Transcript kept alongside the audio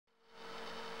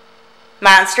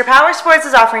Monster Powersports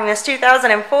is offering this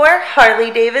 2004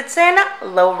 Harley-Davidson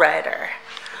Low Rider.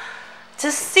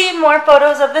 To see more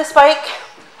photos of this bike,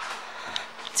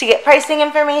 to get pricing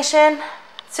information,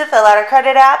 to fill out our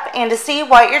credit app, and to see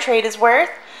what your trade is worth,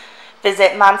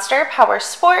 visit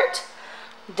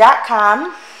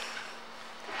monsterpowersport.com.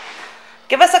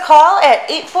 Give us a call at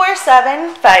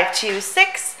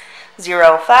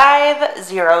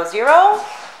 847-526-0500,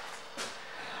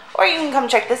 or you can come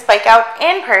check this bike out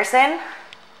in person.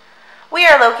 We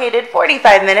are located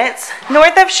 45 minutes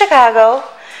north of Chicago,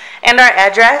 and our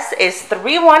address is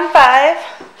 315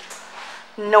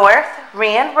 North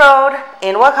Rand Road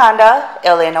in Wauconda,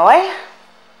 Illinois.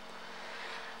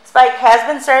 This bike has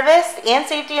been serviced and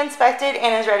safety inspected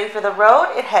and is ready for the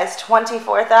road. It has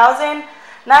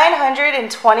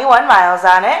 24,921 miles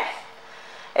on it.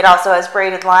 It also has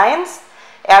braided lines,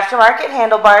 aftermarket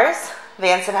handlebars,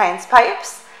 Vance & Hines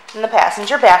pipes, and the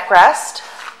passenger backrest.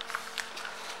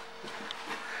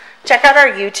 Check out our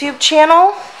YouTube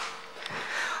channel.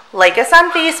 Like us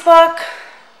on Facebook.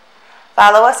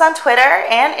 Follow us on Twitter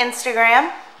and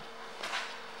Instagram.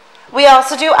 We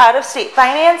also do out-of-state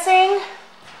financing,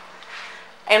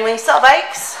 and we sell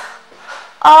bikes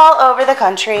all over the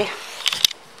country.